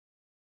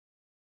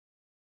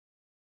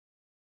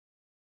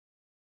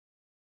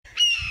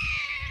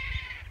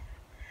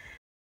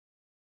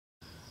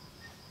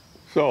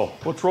So,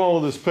 what's wrong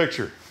with this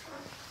picture?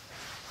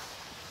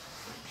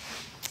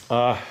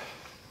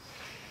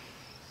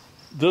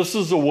 This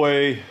is a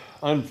way,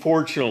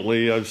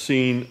 unfortunately, I've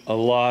seen a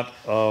lot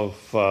of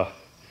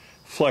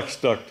flex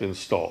duct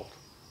installed.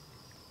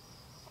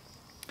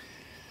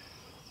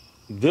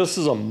 This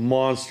is a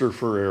monster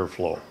for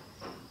airflow.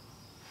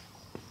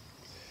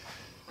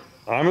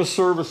 I'm a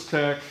service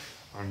tech.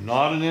 I'm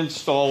not an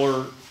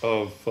installer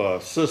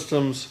of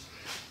systems.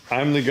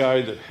 I'm the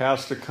guy that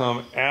has to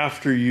come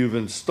after you've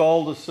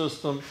installed a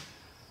system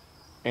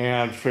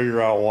and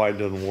figure out why it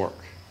doesn't work.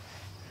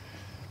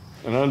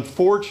 And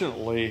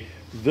unfortunately,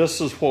 this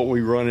is what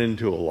we run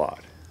into a lot.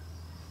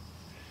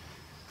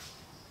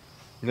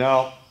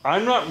 Now,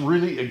 I'm not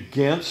really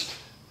against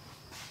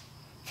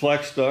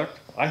flex duct.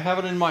 I have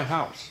it in my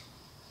house.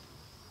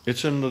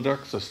 It's in the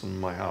duct system in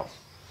my house.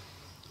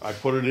 I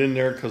put it in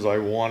there because I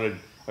wanted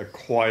a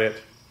quiet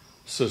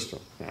system,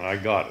 and I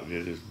got it.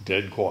 It is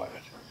dead quiet.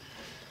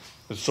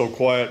 It's so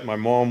quiet, my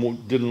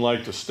mom didn't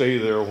like to stay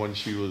there when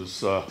she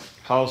was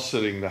house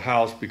sitting the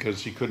house because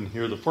she couldn't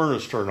hear the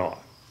furnace turn on.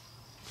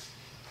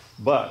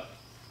 But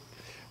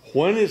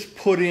when it's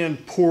put in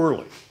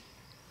poorly,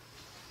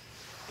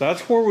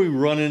 that's where we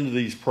run into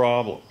these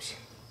problems.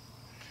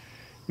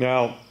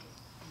 Now,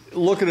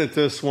 looking at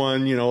this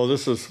one, you know,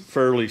 this is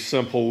fairly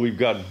simple. We've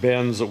got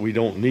bends that we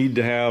don't need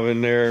to have in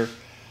there,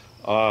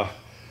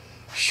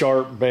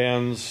 sharp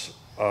bends.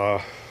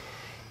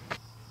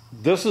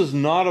 This is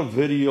not a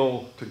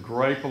video to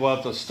gripe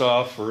about the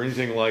stuff or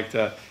anything like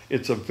that.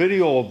 It's a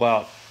video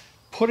about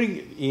putting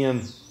it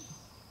in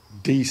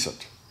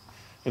decent.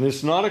 And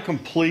it's not a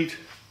complete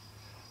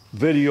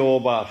video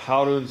about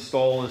how to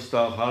install this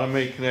stuff, how to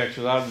make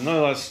connections. None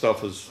of that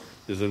stuff is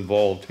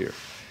involved here.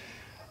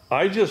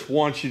 I just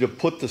want you to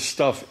put the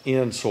stuff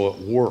in so it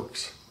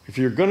works. If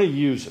you're going to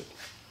use it,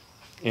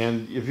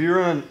 and if you're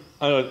in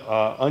an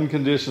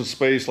unconditioned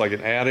space like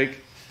an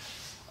attic,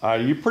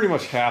 you pretty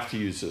much have to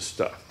use this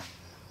stuff.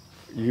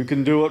 You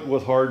can do it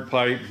with hard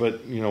pipe,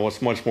 but you know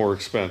it's much more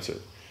expensive.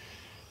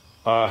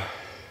 But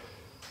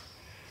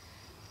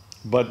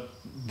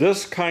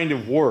this kind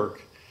of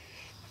work,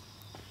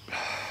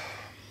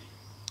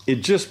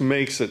 it just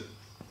makes it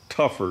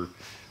tougher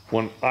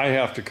when I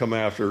have to come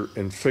after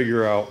and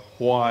figure out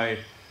why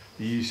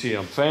the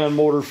ECM fan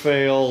motor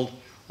failed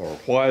or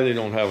why they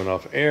don't have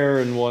enough air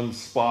in one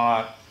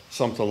spot,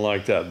 something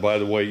like that. By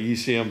the way,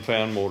 ECM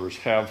fan motors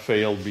have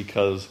failed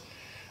because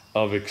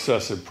of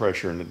excessive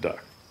pressure in the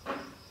duct.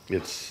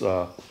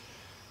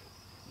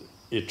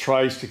 It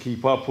tries to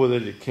keep up with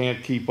it, it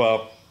can't keep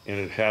up, and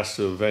it has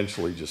to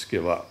eventually just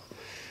give up.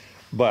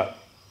 But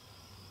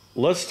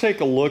let's take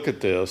a look at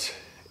this,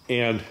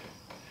 and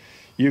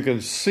you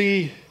can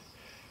see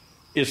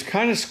it's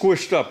kind of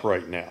squished up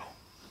right now.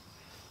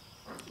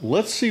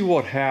 Let's see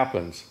what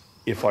happens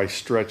if I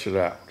stretch it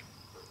out.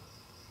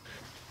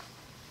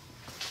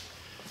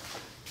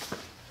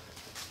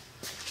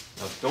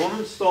 Now, don't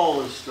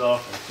install this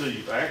stuff until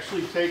you've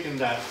actually taken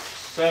that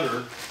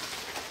center,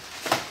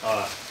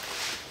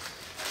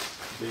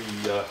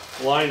 the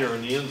liner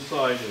on the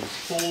inside, and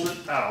pulled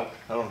it out.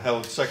 I don't have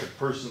a second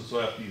person, so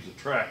I have to use a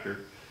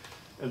tractor,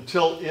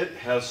 until it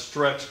has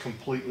stretched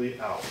completely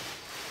out.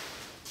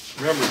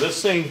 Remember,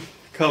 this thing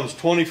comes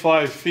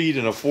 25 feet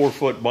in a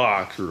 4-foot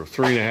box, or a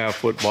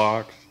 3.5-foot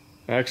box.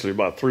 Actually,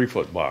 about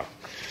 3-foot box.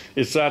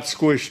 It's that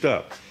squished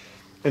up.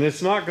 And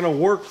it's not going to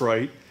work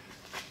right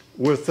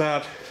with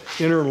that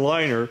inner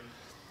liner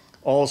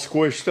all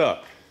squished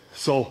up.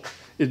 So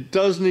it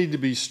does need to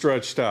be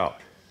stretched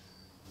out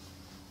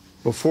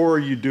before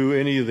you do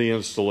any of the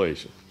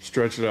installation.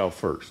 Stretch it out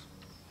first.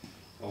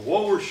 Now,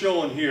 what we're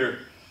showing here,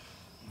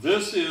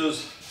 this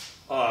is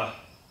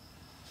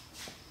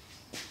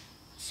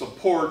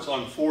supports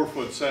on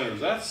 4-foot centers.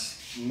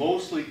 That's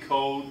mostly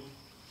code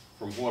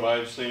from what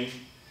I've seen.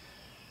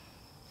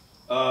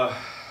 I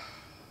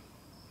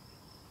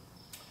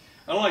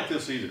don't like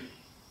this either.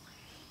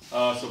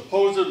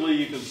 Supposedly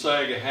you can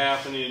sag a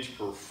 1/2 inch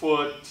per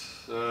foot.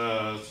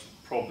 It's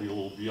probably a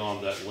little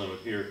beyond that limit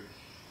here.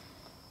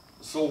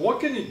 So what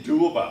can you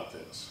do about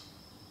this?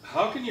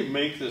 How can you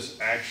make this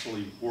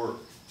actually work?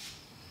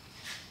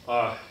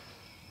 And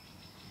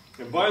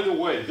by the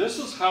way, this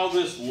is how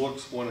this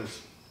looks when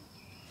it's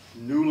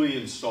newly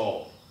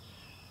installed.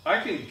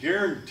 I can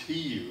guarantee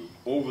you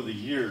over the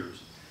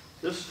years,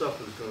 this stuff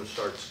is going to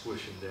start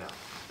squishing down.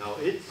 Now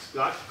it's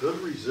got good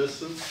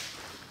resistance.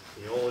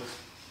 You know, it's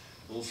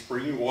a little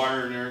springy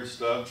wire in there and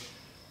stuff.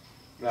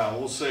 Now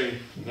we'll say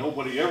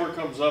nobody ever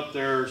comes up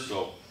there,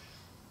 so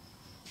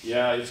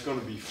yeah, it's going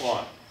to be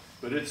fine.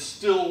 But it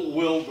still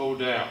will go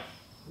down.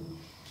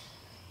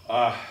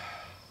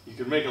 You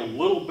can make it a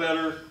little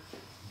better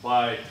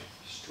by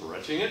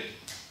stretching it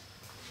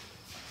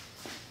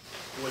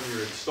when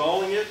you're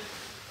installing it.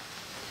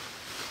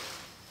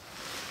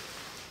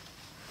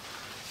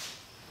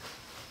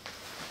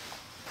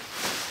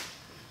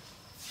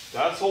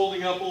 That's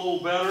holding up a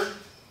little better,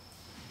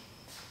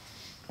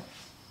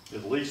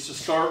 at least to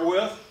start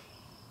with,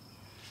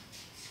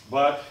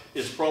 but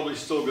it's probably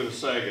still going to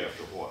sag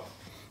after a while.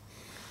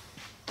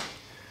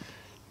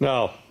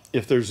 Now,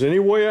 if there's any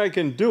way I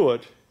can do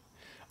it,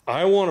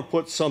 I want to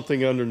put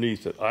something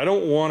underneath it. I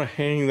don't want to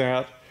hang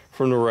that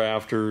from the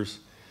rafters.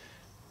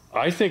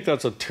 I think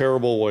that's a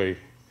terrible way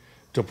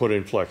to put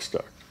in flex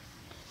duct.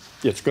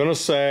 It's going to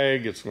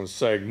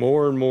sag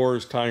more and more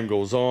as time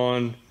goes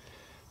on.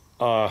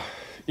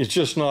 It's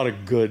just not a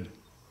good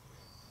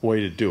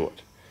way to do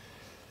it.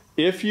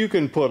 If you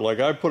can put,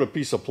 like I put a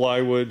piece of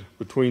plywood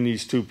between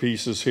these two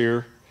pieces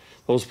here.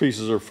 Those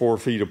pieces are 4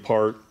 feet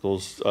apart,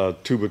 those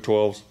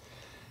 2x12s.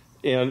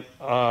 And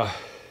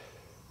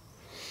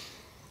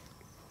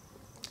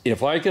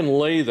if I can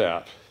lay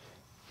that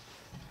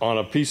on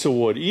a piece of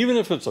wood, even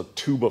if it's a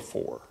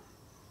 2x4,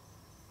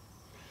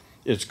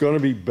 it's going to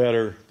be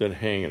better than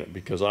hanging it,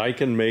 because I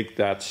can make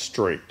that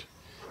straight.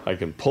 I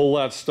can pull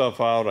that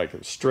stuff out, I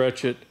can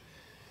stretch it.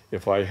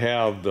 If I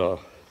have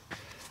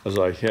as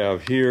I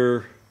have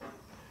here,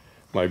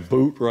 my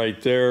boot right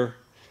there,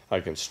 I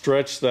can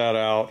stretch that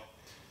out.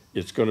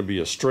 It's going to be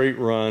a straight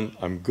run.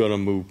 I'm going to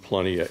move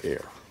plenty of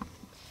air.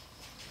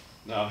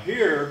 Now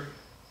here,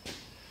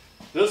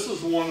 this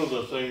is one of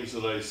the things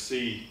that I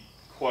see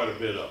quite a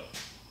bit of.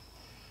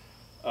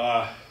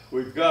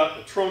 We've got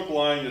a trunk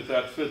line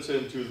that fits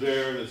into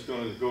there, and it's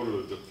going to go to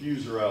a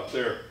diffuser out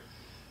there.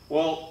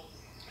 Well,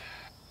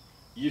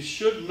 you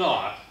should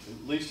not,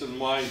 at least in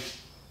my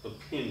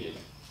opinion,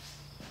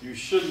 you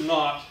should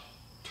not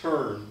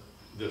turn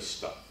this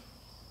stuff.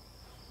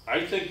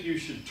 I think you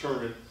should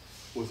turn it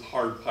with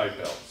hard pipe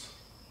L's.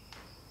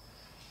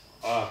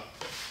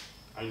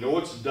 I know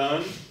it's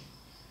done.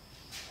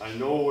 I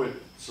know it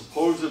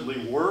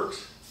supposedly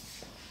works,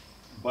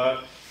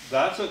 but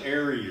that's an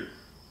area.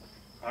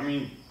 I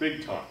mean,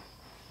 big time.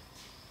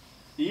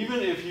 Even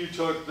if you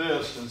took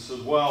this and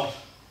said, well,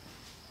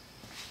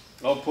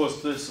 I'll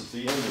put this at the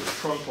end of the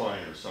trunk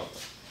line or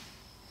something,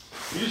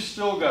 you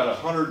still got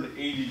a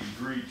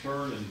 180-degree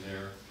turn in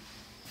there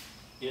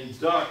in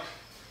duct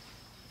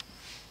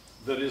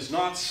that is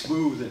not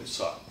smooth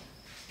inside.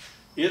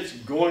 It's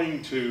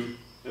going to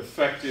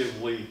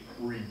effectively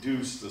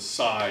reduce the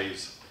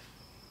size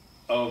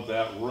of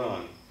that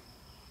run,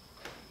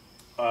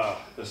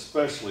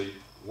 especially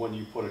when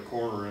you put a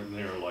corner in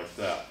there like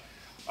that.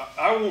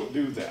 I won't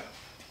do that.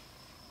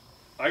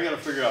 I got to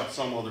figure out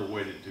some other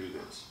way to do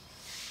this.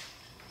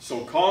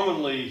 So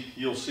commonly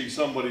you'll see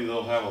somebody,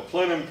 they'll have a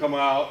plenum come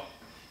out,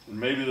 and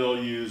maybe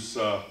they'll use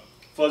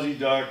fuzzy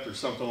duct or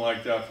something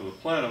like that for the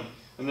plenum,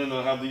 and then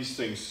they'll have these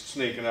things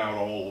snaking out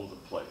all over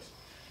the place.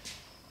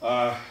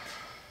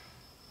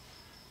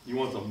 You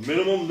want the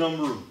minimum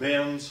number of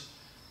bends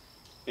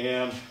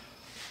and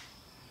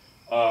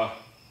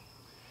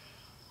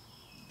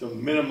the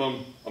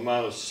minimum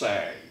amount of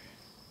sag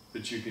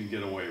that you can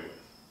get away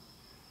with.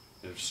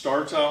 It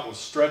starts out with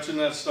stretching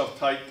that stuff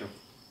tight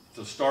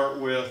to start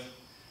with,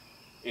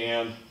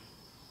 and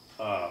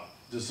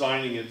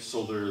designing it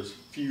so there's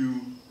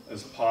few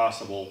as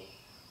possible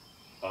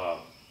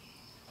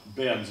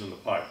bends in the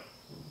pipe.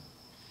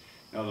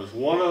 Now there's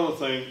one other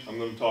thing I'm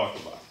going to talk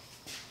about.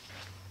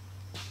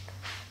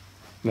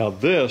 Now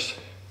this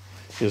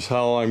is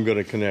how I'm going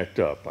to connect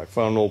up. I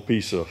found an old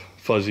piece of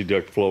fuzzy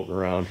duct floating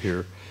around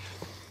here,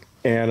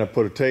 and I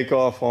put a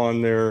takeoff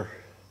on there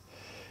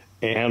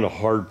and a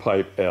hard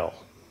pipe L.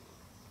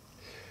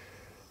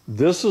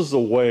 This is the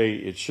way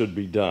it should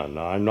be done.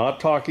 Now, I'm not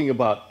talking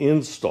about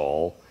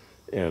install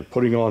and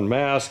putting on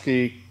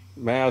mastic,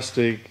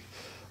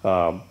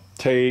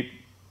 tape,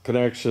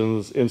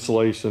 connections,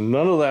 insulation.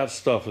 None of that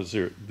stuff is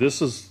here.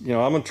 This is, you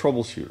know, I'm a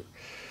troubleshooter.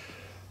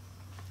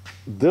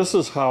 This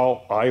is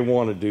how I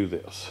want to do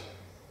this,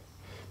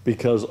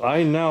 because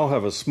I now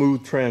have a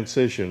smooth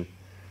transition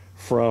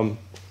from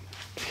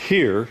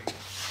here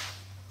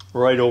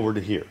right over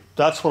to here.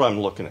 That's what I'm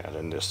looking at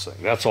in this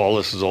thing. That's all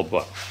this is all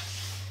about.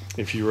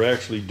 If you were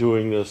actually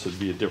doing this, it'd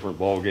be a different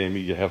ball game.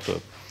 You have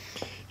to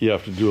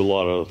do a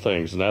lot of other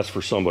things, and that's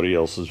for somebody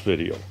else's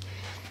video.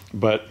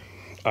 But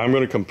I'm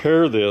going to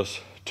compare this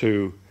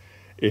to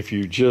if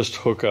you just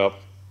hook up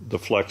the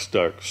flex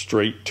duct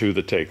straight to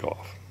the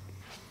takeoff.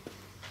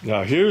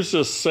 Now here's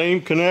the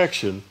same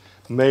connection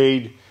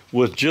made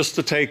with just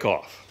the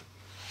takeoff.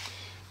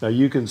 Now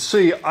you can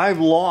see I've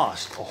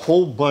lost a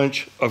whole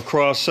bunch of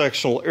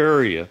cross-sectional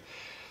area,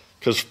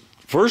 because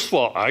first of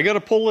all, I got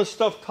to pull this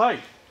stuff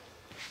tight.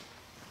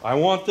 I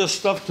want this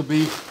stuff to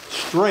be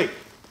straight.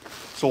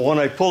 So when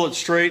I pull it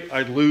straight,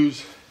 I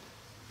lose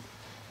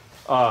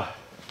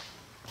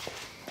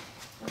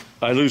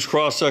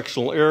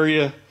cross-sectional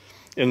area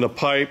in the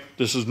pipe.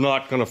 This is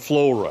not going to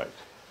flow right.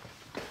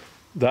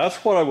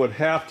 That's what I would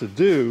have to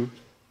do.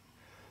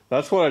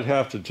 That's what I'd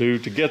have to do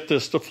to get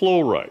this to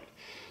flow right.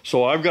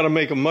 So I've got to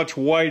make a much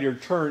wider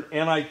turn,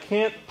 and I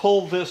can't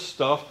pull this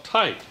stuff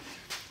tight.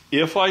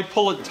 If I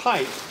pull it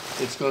tight,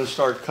 it's going to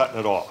start cutting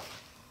it off.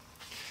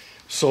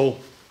 So,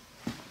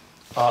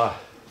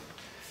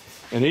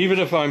 and even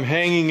if I'm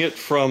hanging it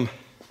from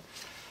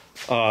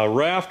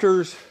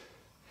rafters,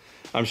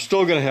 I'm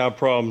still going to have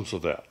problems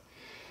with that.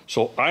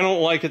 So I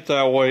don't like it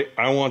that way.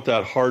 I want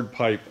that hard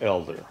pipe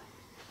L there.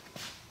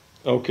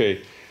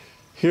 Okay,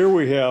 here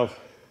we have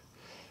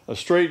a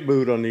straight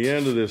boot on the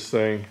end of this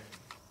thing.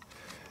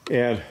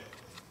 And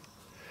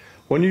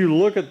when you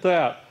look at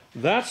that,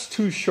 that's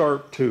too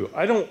sharp too.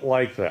 I don't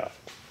like that.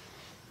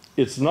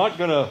 It's not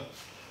gonna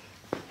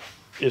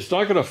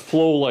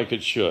flow like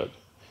it should.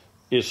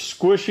 It's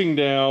squishing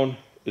down.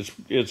 It's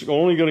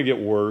only gonna get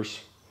worse.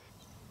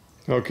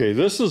 Okay,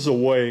 this is the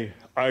way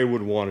I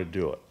would want to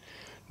do it.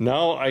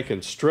 Now I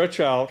can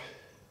stretch out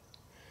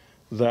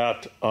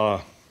that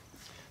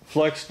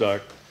flex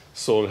duct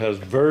so it has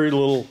very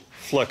little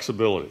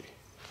flexibility.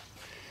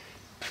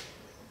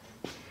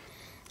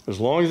 As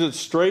long as it's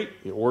straight,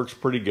 it works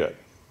pretty good.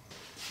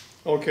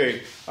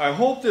 Okay, I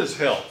hope this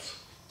helps.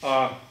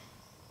 I'm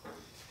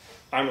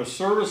a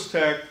service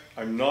tech.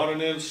 I'm not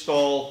an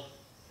install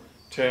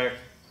tech.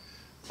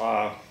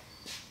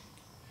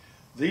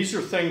 These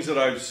are things that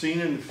I've seen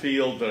in the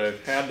field that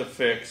I've had to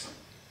fix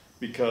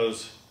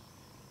because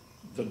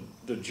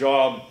the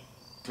job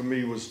to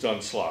me was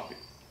done sloppy.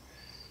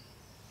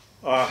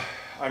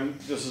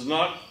 This is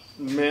not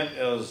meant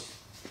as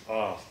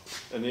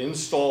an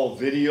install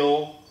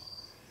video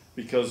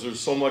because there's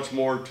so much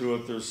more to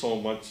it. There's so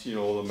much, you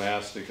know, the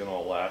mastic and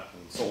all that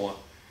and so on.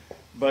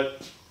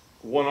 But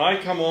when I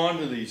come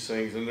onto these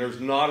things and there's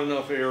not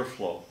enough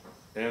airflow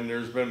and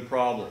there's been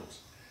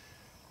problems,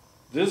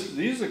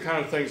 these are the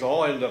kind of things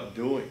I'll end up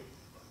doing,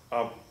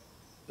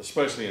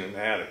 especially in an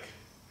attic.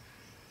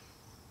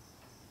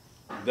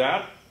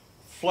 That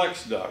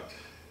flex duct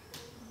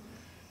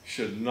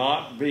should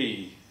not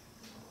be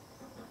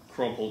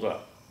crumpled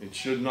up. It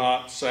should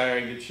not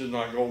sag. It should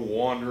not go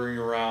wandering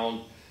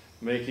around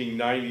making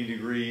 90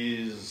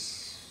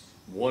 degrees,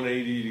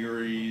 180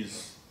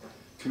 degrees,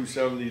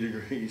 270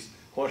 degrees,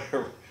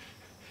 whatever.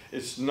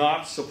 It's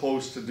not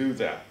supposed to do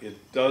that.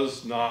 It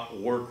does not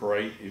work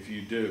right if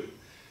you do.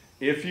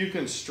 If you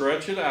can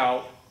stretch it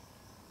out,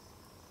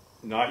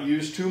 not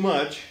use too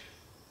much,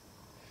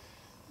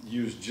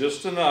 use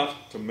just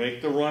enough to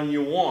make the run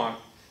you want,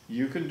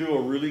 you can do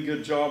a really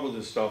good job with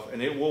this stuff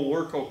and it will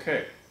work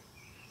okay.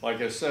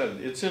 Like I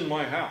said, it's in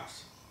my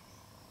house.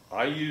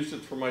 I used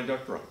it for my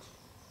duct runs.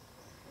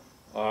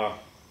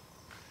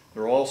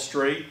 They're all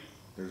straight.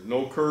 There's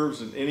no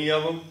curves in any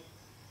of them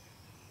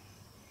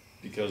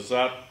because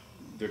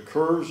the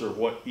curves are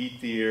what eat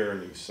the air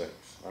in these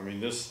things. I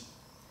mean,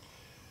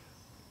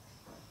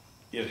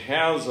 it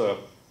has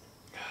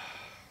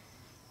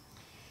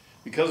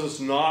because it's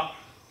not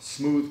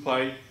smooth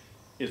pipe,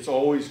 it's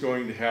always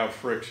going to have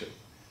friction.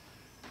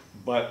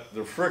 But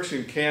the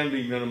friction can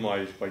be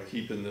minimized by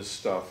keeping this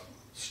stuff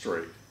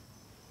straight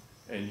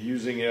and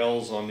using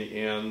L's on the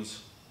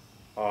ends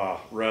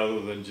rather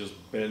than just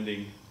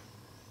bending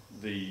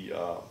the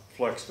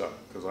flex duct,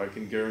 because I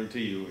can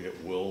guarantee you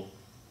it will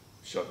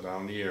shut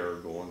down the air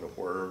going to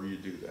wherever you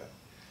do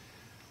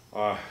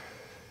that.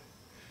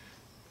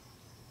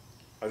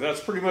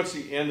 That's pretty much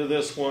the end of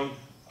this one.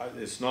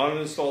 It's not an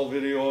install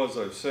video, as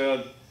I've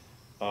said.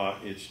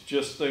 It's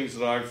just things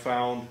that I've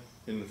found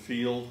in the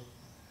field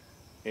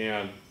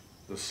and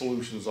the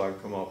solutions I've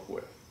come up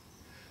with.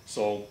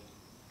 So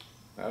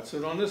that's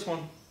it on this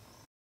one.